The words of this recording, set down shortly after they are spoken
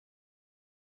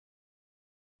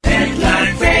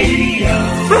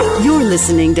You're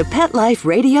listening to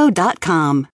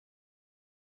PetLifeRadio.com.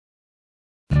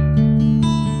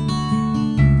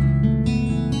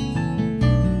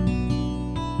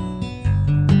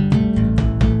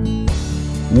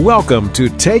 Welcome to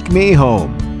Take Me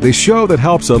Home, the show that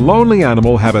helps a lonely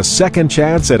animal have a second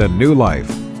chance at a new life.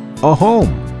 A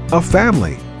home, a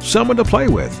family, someone to play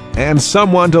with, and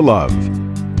someone to love.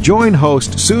 Join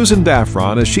host Susan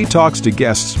Daffron as she talks to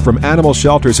guests from animal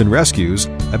shelters and rescues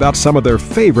about some of their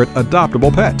favorite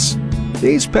adoptable pets.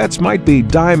 These pets might be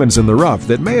diamonds in the rough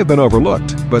that may have been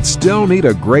overlooked, but still need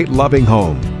a great loving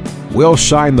home. We'll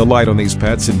shine the light on these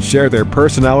pets and share their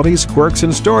personalities, quirks,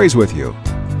 and stories with you.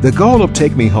 The goal of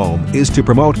Take Me Home is to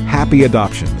promote happy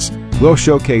adoptions. We'll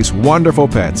showcase wonderful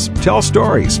pets, tell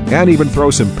stories, and even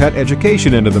throw some pet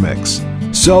education into the mix.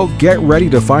 So get ready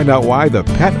to find out why the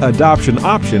pet adoption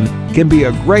option can be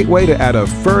a great way to add a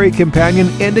furry companion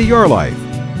into your life.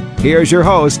 Here's your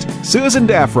host, Susan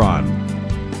Daffron.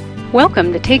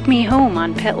 Welcome to Take Me Home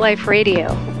on Pet Life Radio.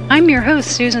 I'm your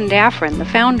host, Susan Daffron, the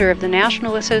founder of the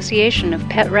National Association of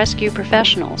Pet Rescue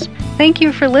Professionals. Thank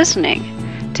you for listening.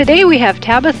 Today we have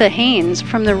Tabitha Haynes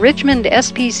from the Richmond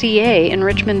SPCA in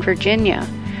Richmond, Virginia.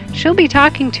 She'll be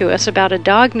talking to us about a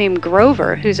dog named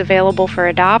Grover who's available for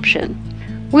adoption.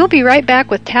 We'll be right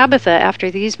back with Tabitha after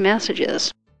these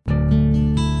messages.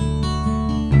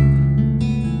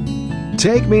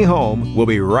 Take Me Home will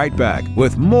be right back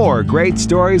with more great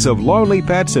stories of lonely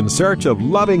pets in search of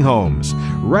loving homes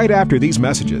right after these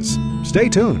messages. Stay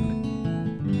tuned.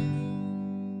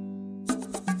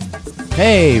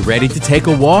 Hey, ready to take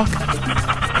a walk?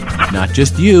 Not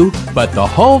just you, but the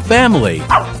whole family.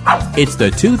 It's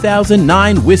the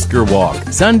 2009 Whisker Walk,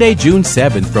 Sunday, June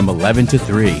 7th from 11 to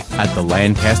 3 at the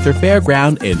Lancaster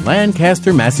Fairground in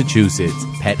Lancaster, Massachusetts.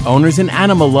 Pet owners and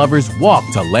animal lovers walk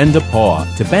to lend a paw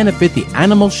to benefit the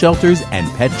animal shelters and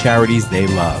pet charities they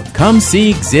love. Come see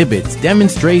exhibits,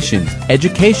 demonstrations,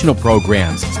 educational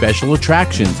programs, special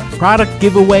attractions, product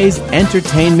giveaways,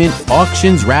 entertainment,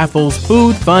 auctions, raffles,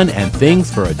 food, fun, and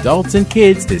things for adults and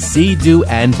kids to see, do,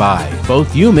 and buy,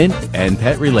 both human and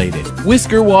pet related.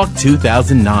 Whisker Walk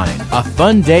 2009, a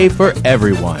fun day for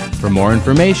everyone. For more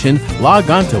information,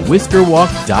 log on to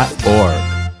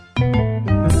whiskerwalk.org.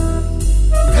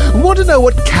 Want to know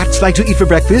what cats like to eat for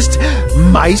breakfast?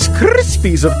 Mice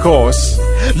Krispies, of course.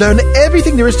 Learn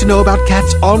everything there is to know about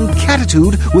cats on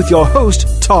Catitude with your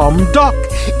host, Tom Dock.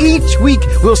 Each week,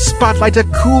 we'll spotlight a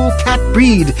cool cat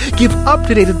breed, give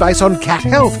up-to-date advice on cat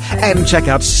health, and check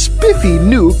out spiffy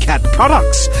new cat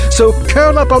products. So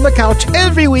curl up on the couch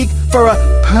every week for a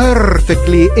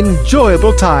perfectly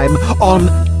enjoyable time on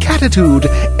Catitude.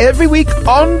 Every week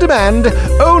on demand,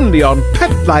 only on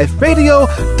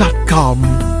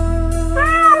PetLifeRadio.com.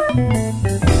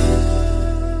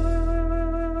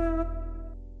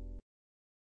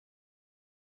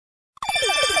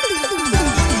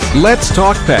 Let's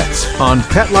Talk Pets on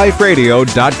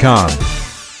PetLifeRadio.com.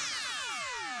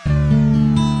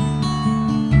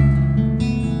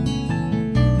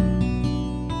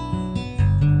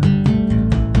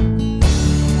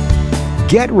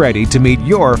 Get ready to meet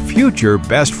your future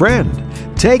best friend.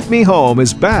 Take Me Home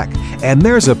is back, and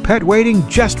there's a pet waiting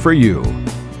just for you.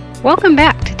 Welcome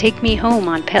back to Take Me Home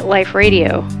on Pet Life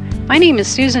Radio. My name is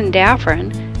Susan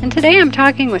Daffron, and today I'm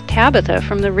talking with Tabitha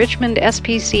from the Richmond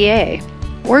SPCA.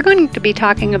 We're going to be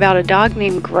talking about a dog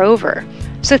named Grover.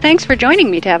 So thanks for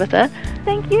joining me, Tabitha.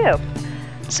 Thank you.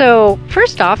 So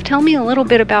first off, tell me a little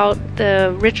bit about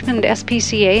the Richmond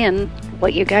SPCA and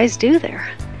what you guys do there.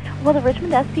 Well, the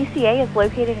Richmond SPCA is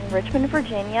located in Richmond,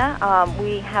 Virginia.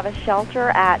 We have a shelter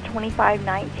at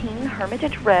 2519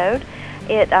 Hermitage Road.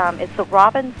 It's the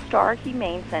Robin Starr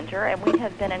Humane Center, and we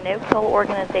have been a no-kill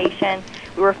organization.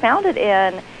 We were founded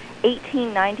in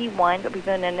 1891, but we've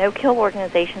been a no-kill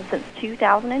organization since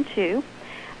 2002.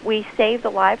 We save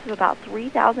the lives of about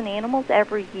 3,000 animals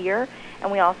every year,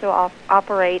 and we also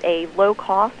operate a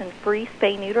low-cost and free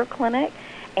spay-neuter clinic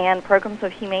and programs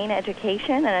of humane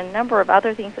education and a number of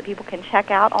other things that people can check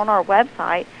out on our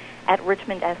website at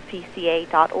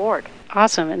richmondspca.org.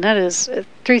 Awesome, and that is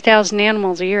 3,000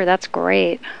 animals a year. That's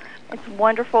great. It's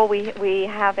wonderful. We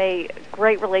have a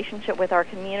great relationship with our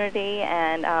community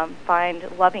and find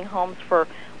loving homes for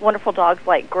wonderful dogs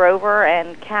like Grover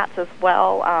and cats as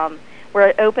well.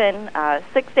 We're open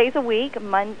 6 days a week.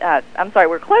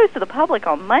 We're closed to the public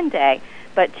on Monday,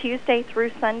 but Tuesday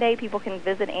through Sunday, people can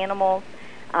visit animals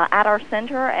at our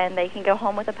center, and they can go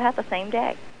home with a pet the same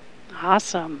day.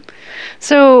 Awesome.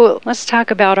 So let's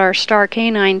talk about our star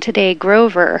canine today,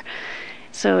 Grover.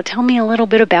 So tell me a little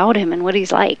bit about him and what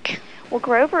he's like. Well,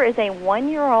 Grover is a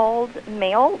 1-year-old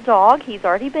male dog. He's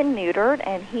already been neutered,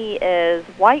 and he is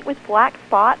white with black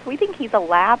spots. We think he's a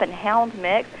lab and hound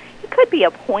mix. He could be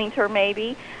a pointer,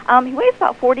 maybe. He weighs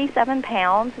about 47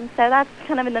 pounds, and so that's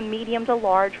kind of in the medium to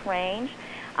large range.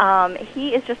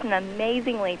 He is just an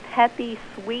amazingly peppy,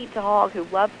 sweet dog who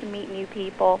loves to meet new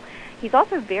people. He's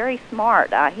also very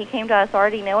smart. He came to us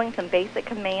already knowing some basic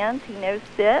commands. He knows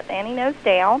sit and he knows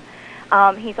down.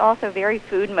 He's also very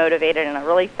food motivated and a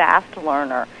really fast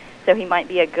learner. So he might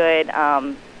be a good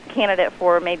candidate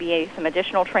for maybe some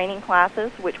additional training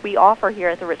classes, which we offer here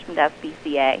at the Richmond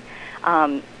SPCA.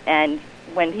 And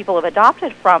when people have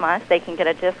adopted from us, they can get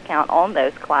a discount on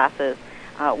those classes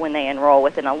when they enroll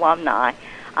with an alumni.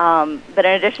 But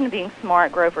in addition to being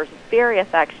smart, Grover's very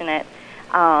affectionate.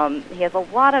 He has a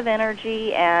lot of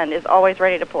energy and is always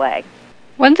ready to play.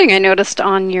 One thing I noticed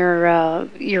on your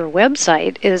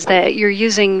website is that you're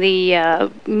using the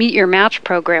Meet Your Match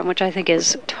program, which I think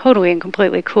is totally and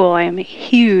completely cool. I am a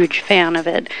huge fan of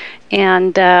it.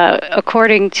 And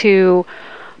according to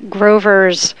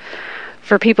Grover's,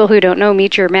 for people who don't know,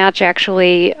 Meet Your Match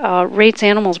actually rates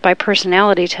animals by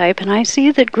personality type, and I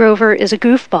see that Grover is a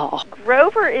goofball.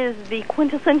 Grover is the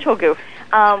quintessential goof.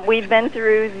 We've been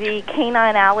through the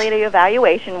canine-ality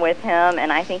evaluation with him,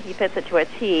 and I think he fits it to a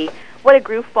T. What a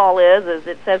goofball is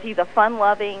it says he's a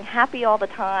fun-loving, happy all the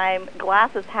time,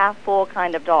 glasses half full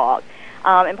kind of dog.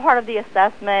 And part of the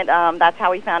assessment, that's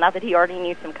how we found out that he already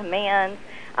knew some commands.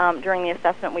 During the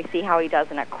assessment, we see how he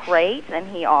does in a crate, and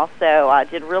he also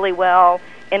did really well,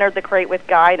 entered the crate with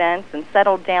guidance, and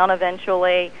settled down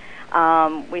eventually.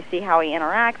 We see how he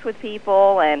interacts with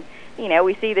people, and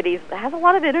we see that he has a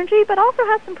lot of energy, but also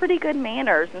has some pretty good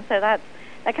manners, and so that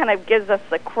kind of gives us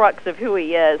the crux of who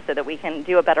he is, so that we can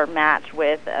do a better match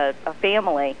with a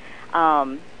family.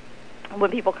 When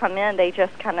people come in, they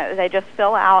just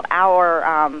fill out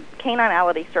our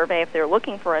canine-ality survey if they're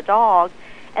looking for a dog,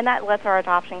 and that lets our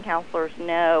adoption counselors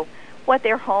know what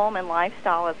their home and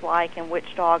lifestyle is like and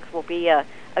which dogs will be a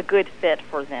good fit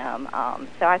for them.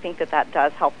 So I think that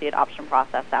does help the adoption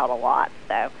process out a lot.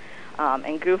 So,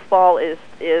 and goofball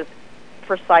is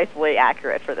precisely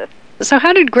accurate for this. So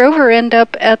how did Grover end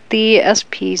up at the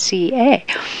SPCA?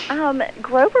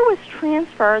 Grover was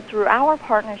transferred through our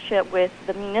partnership with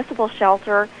the municipal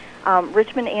shelter,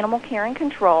 Richmond Animal Care and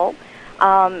Control.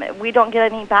 We don't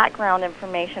get any background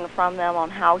information from them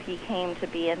on how he came to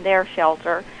be in their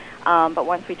shelter, but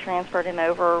once we transferred him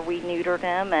over, we neutered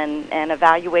him and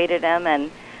evaluated him, and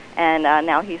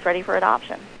now he's ready for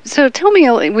adoption. So tell me,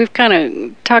 we've kind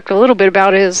of talked a little bit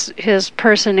about his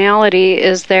personality.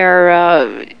 Is there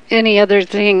any other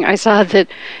thing? I saw that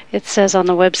it says on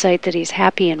the website that he's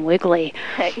happy and wiggly.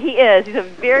 He is. He's a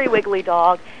very wiggly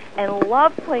dog and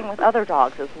loves playing with other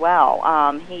dogs as well.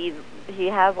 He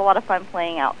has a lot of fun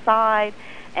playing outside,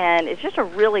 and it's just a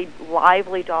really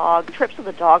lively dog. Trips to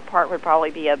the dog park would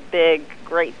probably be a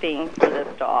great thing for this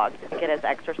dog to get his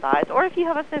exercise. Or if you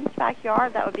have a fenced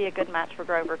backyard, that would be a good match for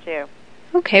Grover, too.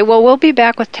 Okay, well, we'll be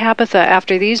back with Tabitha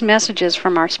after these messages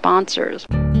from our sponsors.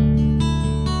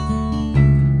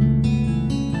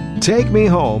 Take Me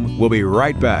Home will be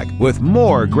right back with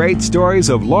more great stories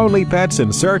of lonely pets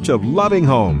in search of loving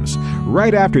homes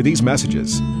right after these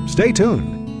messages. Stay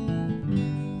tuned.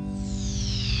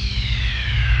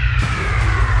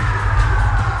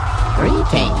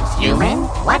 Greetings, human.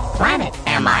 What planet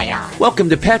am I on? Welcome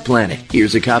to Pet Planet.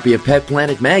 Here's a copy of Pet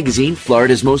Planet Magazine,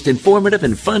 Florida's most informative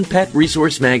and fun pet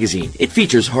resource magazine. It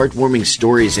features heartwarming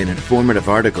stories and informative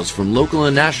articles from local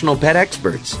and national pet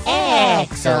experts.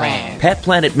 Excellent. Pet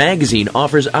Planet Magazine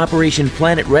offers Operation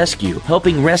Planet Rescue,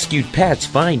 helping rescued pets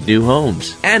find new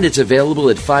homes. And it's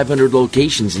available at 500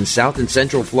 locations in South and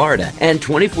Central Florida and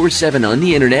 24/7 on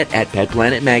the internet at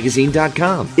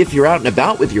petplanetmagazine.com. If you're out and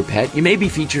about with your pet, you may be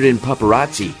featured in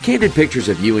Paparazzi, candid pictures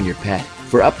of you and your pet.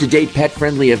 For up-to-date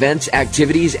pet-friendly events,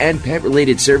 activities, and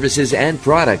pet-related services and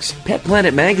products, Pet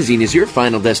Planet Magazine is your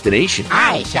final destination.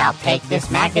 I shall take this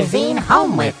magazine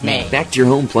home with me. Back to your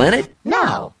home planet?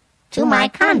 No, to my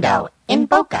condo in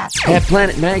Boca. Pet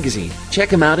Planet Magazine. Check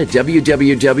them out at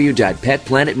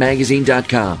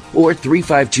www.petplanetmagazine.com or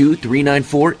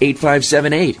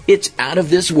 352-394-8578. It's out of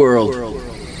this world.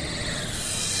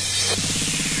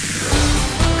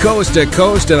 Coast to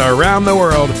coast and around the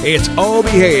world, it's Oh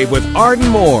Behave with Arden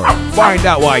Moore. Find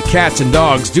out why cats and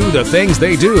dogs do the things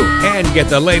they do and get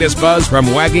the latest buzz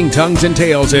from wagging tongues and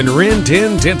tails in Rin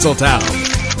Tin Tinseltown.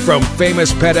 From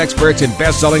famous pet experts and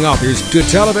best-selling authors to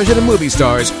television and movie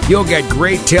stars, you'll get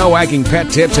great tail-wagging pet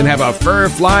tips and have a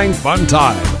fur-flying fun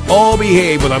time. Oh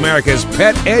Behave with America's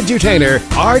pet edutainer,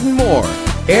 Arden Moore.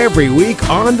 Every week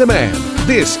on demand,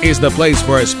 this is the place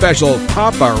for a special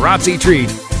paparazzi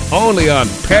treat. Only on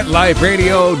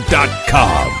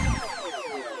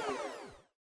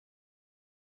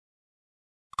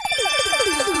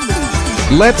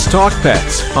PetLifeRadio.com. Let's Talk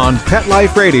Pets on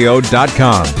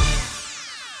PetLifeRadio.com.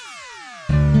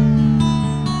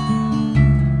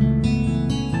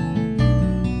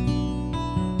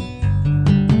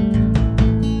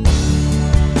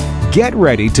 Get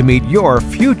ready to meet your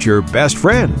future best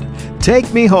friend.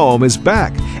 Take Me Home is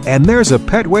back, and there's a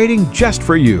pet waiting just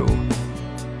for you.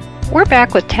 We're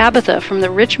back with Tabitha from the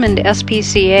Richmond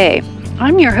SPCA.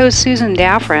 I'm your host, Susan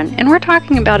Daffron, and we're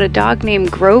talking about a dog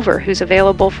named Grover who's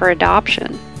available for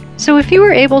adoption. So if you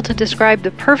were able to describe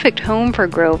the perfect home for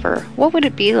Grover, what would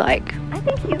it be like? I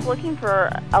think he's looking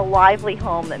for a lively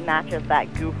home that matches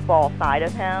that goofball side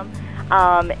of him.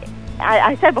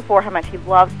 I said before how much he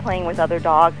loves playing with other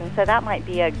dogs, and so that might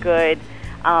be a good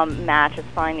match as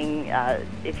finding,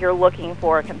 if you're looking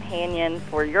for a companion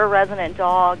for your resident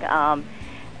dog,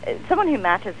 someone who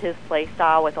matches his play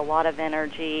style with a lot of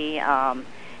energy.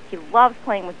 He loves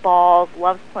playing with balls,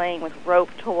 loves playing with rope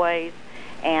toys,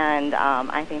 and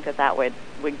I think that would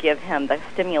give him the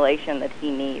stimulation that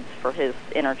he needs for his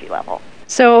energy level.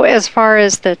 So as far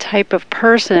as the type of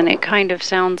person, it kind of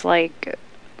sounds like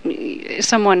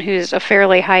someone who's a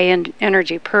fairly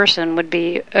high-energy person would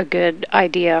be a good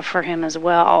idea for him as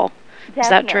well. Definitely. Is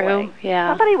that true? Yeah.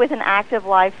 Somebody with an active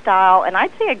lifestyle, and I'd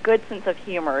say a good sense of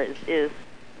humor is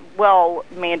well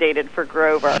mandated for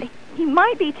Grover. He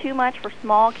might be too much for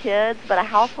small kids, but a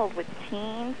household with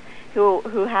teens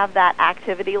who have that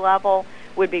activity level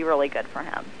would be really good for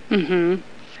him. Mm-hmm.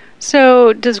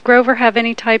 So does Grover have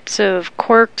any types of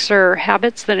quirks or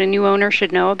habits that a new owner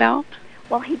should know about?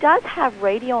 Well, he does have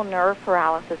radial nerve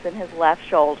paralysis in his left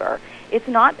shoulder. It's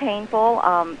not painful,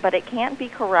 but it can't be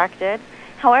corrected.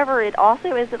 However, it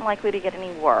also isn't likely to get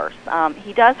any worse.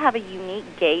 He does have a unique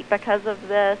gait because of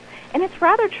this, and it's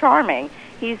rather charming.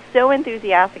 He's so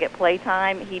enthusiastic at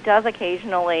playtime. He does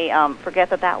occasionally forget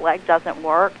that leg doesn't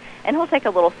work, and he'll take a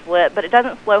little slip, but it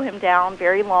doesn't slow him down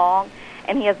very long,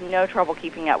 and he has no trouble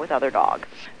keeping up with other dogs.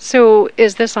 So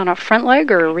is this on a front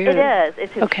leg or a rear? It is.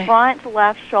 It's his front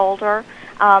left shoulder.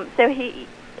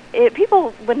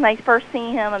 People, when they first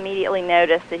see him, immediately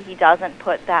notice that he doesn't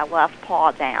put that left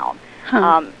paw down.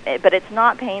 Huh. But it's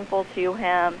not painful to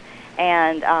him,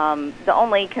 and the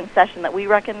only concession that we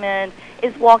recommend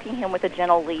is walking him with a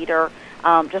gentle leader,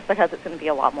 just because it's going to be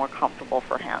a lot more comfortable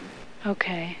for him.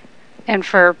 Okay. And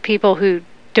for people who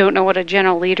don't know what a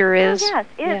gentle leader is? Oh,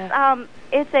 yes.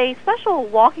 It's a special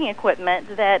walking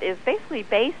equipment that is basically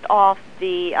based off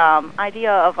the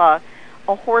idea of a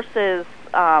horse's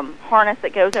harness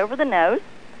that goes over the nose,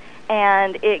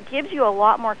 and it gives you a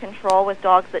lot more control with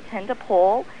dogs that tend to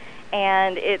pull,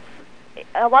 and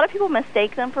a lot of people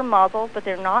mistake them for muzzles, but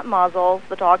they're not muzzles.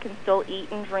 The dog can still eat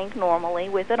and drink normally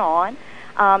with it on,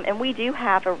 and we do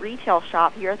have a retail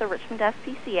shop here at the Richmond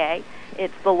SPCA.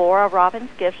 It's the Laura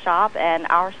Robbins Gift Shop, and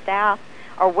our staff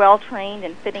are well-trained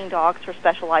in fitting dogs for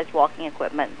specialized walking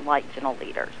equipment like gentle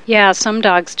leaders. Yeah, some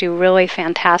dogs do really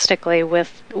fantastically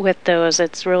with those.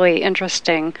 It's really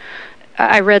interesting.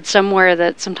 I read somewhere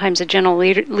that sometimes a gentle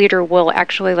leader will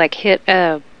actually hit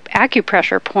a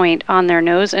acupressure point on their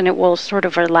nose, and it will sort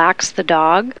of relax the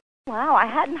dog. Wow, I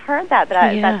hadn't heard that, but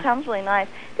that sounds really nice.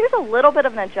 There's a little bit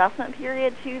of an adjustment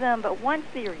period to them, but once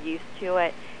you're used to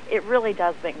it, it really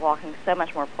does make walking so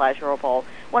much more pleasurable.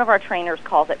 One of our trainers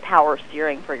calls it power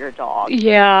steering for your dog.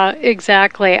 Yeah,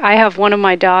 exactly. I have one of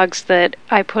my dogs that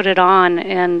I put it on,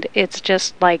 and it's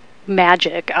just like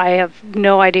magic. I have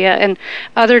no idea. And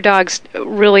other dogs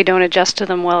really don't adjust to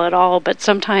them well at all, but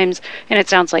sometimes, and it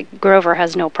sounds like Grover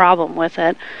has no problem with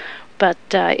it, but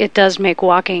it does make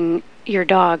walking your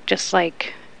dog just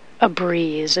like a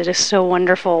breeze. It is so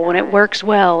wonderful. When it works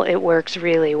well, it works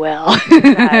really well.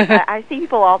 I see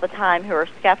people all the time who are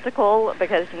skeptical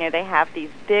because, they have these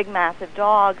big, massive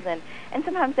dogs, and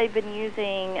sometimes they've been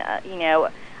using,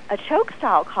 a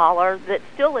choke-style collar that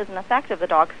still isn't effective. The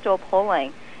dog's still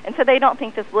pulling. And so they don't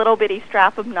think this little bitty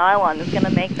strap of nylon is going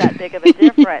to make that big of a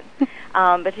difference.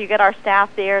 But you get our staff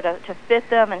there to fit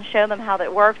them and show them how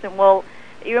that works, and we'll,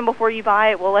 even before you buy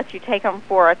it, we'll let you take them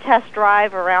for a test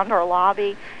drive around our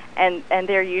lobby. And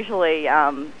they're usually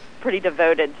pretty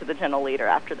devoted to the gentle leader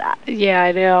after that. Yeah,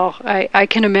 I know. I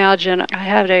can imagine. I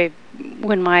had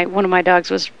when one of my dogs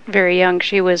was very young,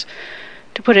 she was,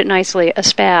 to put it nicely, a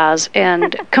spaz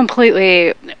and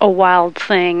completely a wild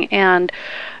thing. And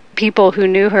people who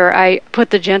knew her, I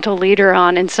put the gentle leader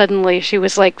on, and suddenly she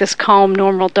was like this calm,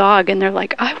 normal dog, and they're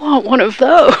like, I want one of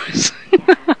those.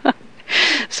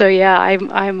 So yeah,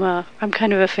 I'm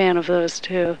kind of a fan of those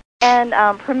too. And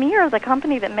Premier, the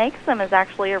company that makes them, is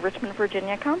actually a Richmond,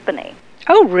 Virginia company.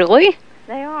 Oh, really?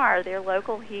 They are. They're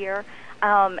local here.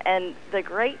 And the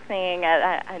great thing,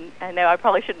 I know I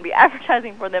probably shouldn't be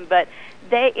advertising for them, but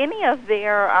any of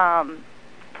their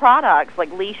products,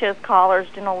 like leashes, collars,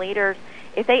 gentle leaders,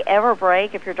 if they ever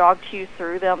break, if your dog chews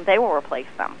through them, they will replace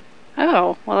them.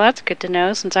 Oh, well, that's good to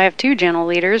know since I have 2 gentle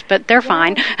leaders, but they're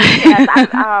fine.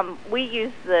 Yes, we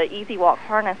used the Easy Walk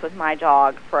harness with my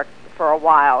dog for a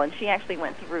while, and she actually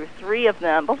went through 3 of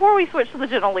them before we switched to the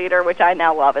gentle leader, which I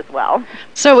now love as well.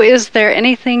 So is there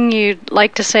anything you'd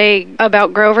like to say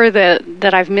about Grover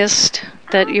that I've missed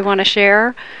that you want to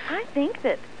share? I think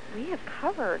that we have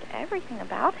covered everything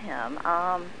about him.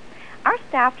 Our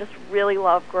staff just really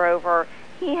love Grover.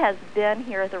 He has been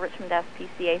here at the Richmond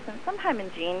SPCA since sometime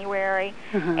in January,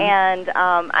 and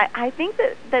I think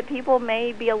that people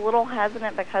may be a little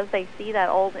hesitant because they see that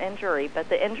old injury, but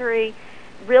the injury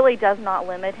really does not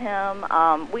limit him.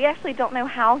 We actually don't know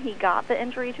how he got the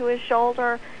injury to his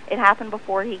shoulder. It happened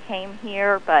before he came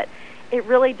here, but it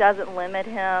really doesn't limit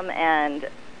him and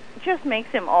just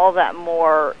makes him all that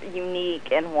more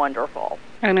unique and wonderful.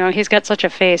 I know, he's got such a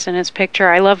face in his picture.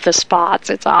 I love the spots.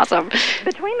 It's awesome.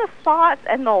 Between the spots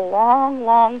and the long,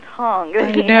 long tongue.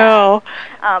 I know.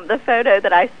 The photo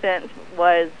that I sent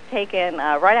was taken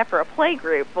right after a play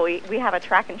group. We have a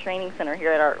track and training center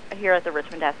here at the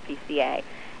Richmond SPCA,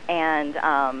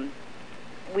 and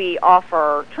we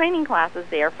offer training classes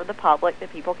there for the public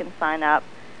that people can sign up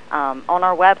on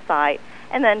our website.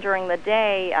 And then during the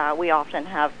day, we often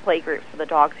have play groups for the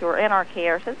dogs who are in our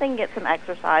care so they can get some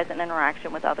exercise and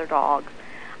interaction with other dogs.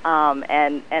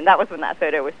 And that was when that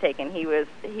photo was taken. He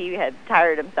had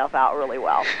tired himself out really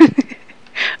well.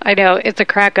 I know, it's a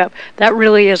crack up. That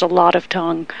really is a lot of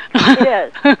tongue.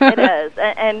 It is.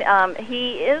 And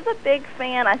he is a big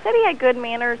fan. I said he had good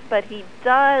manners, but he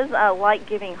does like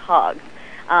giving hugs.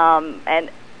 And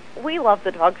we love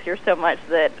the dogs here so much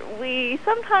that we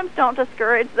sometimes don't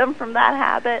discourage them from that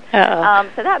habit.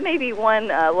 So that may be one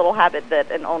little habit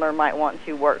that an owner might want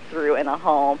to work through in a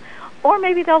home. Or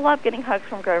maybe they'll love getting hugs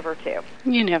from Grover, too.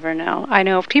 You never know. I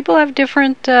know if people have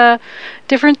different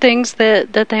things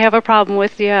that they have a problem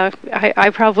with, yeah,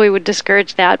 I probably would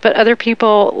discourage that. But other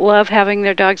people love having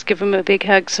their dogs give them a big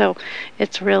hug, so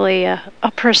it's really a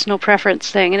personal preference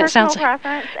thing. And Personal it sounds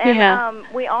preference. And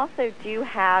we also do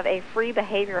have a free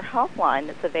behavioral health line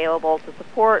that's available to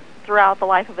support throughout the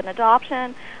life of an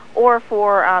adoption, or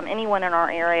for anyone in our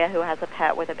area who has a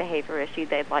pet with a behavior issue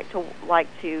they'd like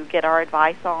to get our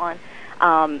advice on.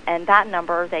 And that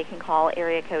number, they can call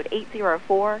area code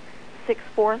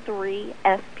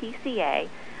 804-643-SPCA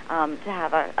to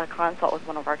have a consult with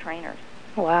one of our trainers.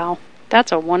 Wow,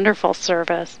 that's a wonderful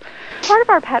service. Part of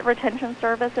our pet retention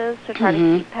services to try to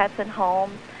keep pets in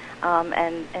homes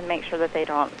and make sure that they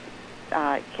don't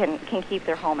can keep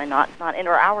their home and not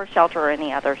enter our shelter or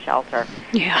any other shelter.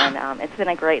 Yeah. And it's been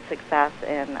a great success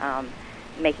in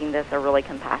making this a really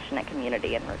compassionate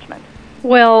community in Richmond.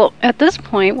 Well, at this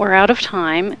point, we're out of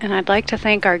time, and I'd like to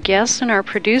thank our guests and our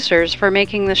producers for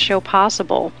making this show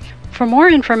possible. For more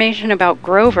information about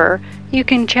Grover, you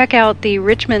can check out the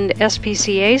Richmond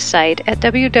SPCA site at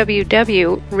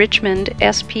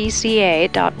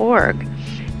www.richmondspca.org.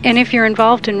 And if you're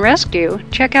involved in rescue,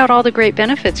 check out all the great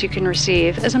benefits you can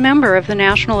receive as a member of the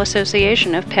National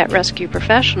Association of Pet Rescue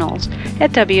Professionals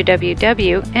at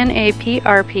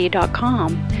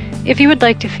www.naprp.com. If you would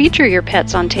like to feature your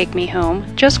pets on Take Me Home,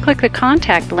 just click the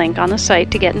contact link on the site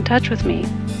to get in touch with me.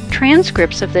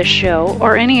 Transcripts of this show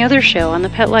or any other show on the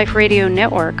Pet Life Radio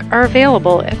Network are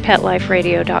available at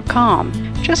PetLifeRadio.com.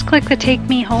 Just click the Take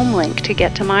Me Home link to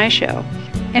get to my show.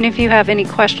 And if you have any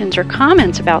questions or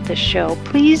comments about this show,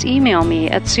 please email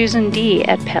me at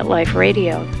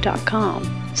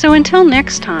susand@PetLifeRadio.com. So until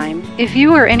next time, if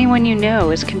you or anyone you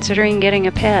know is considering getting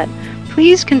a pet,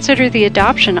 please consider the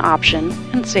adoption option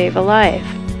and save a life.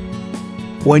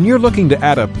 When you're looking to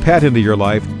add a pet into your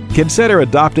life, consider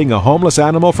adopting a homeless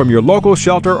animal from your local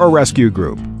shelter or rescue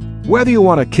group. Whether you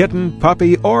want a kitten,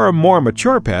 puppy, or a more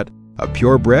mature pet, a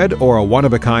purebred or a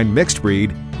one-of-a-kind mixed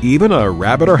breed, even a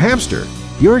rabbit or hamster,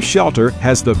 your shelter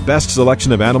has the best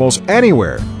selection of animals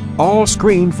anywhere, all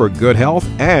screened for good health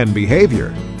and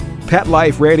behavior.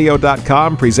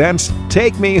 PetLifeRadio.com presents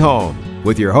Take Me Home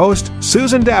with your host,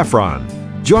 Susan Daffron.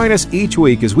 Join us each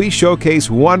week as we showcase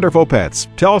wonderful pets,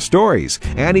 tell stories,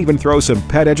 and even throw some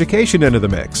pet education into the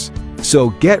mix. So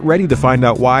get ready to find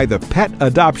out why the pet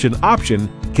adoption option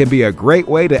can be a great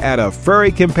way to add a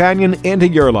furry companion into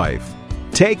your life.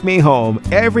 Take Me Home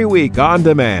every week on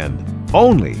demand,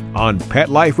 only on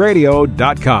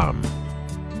PetLifeRadio.com.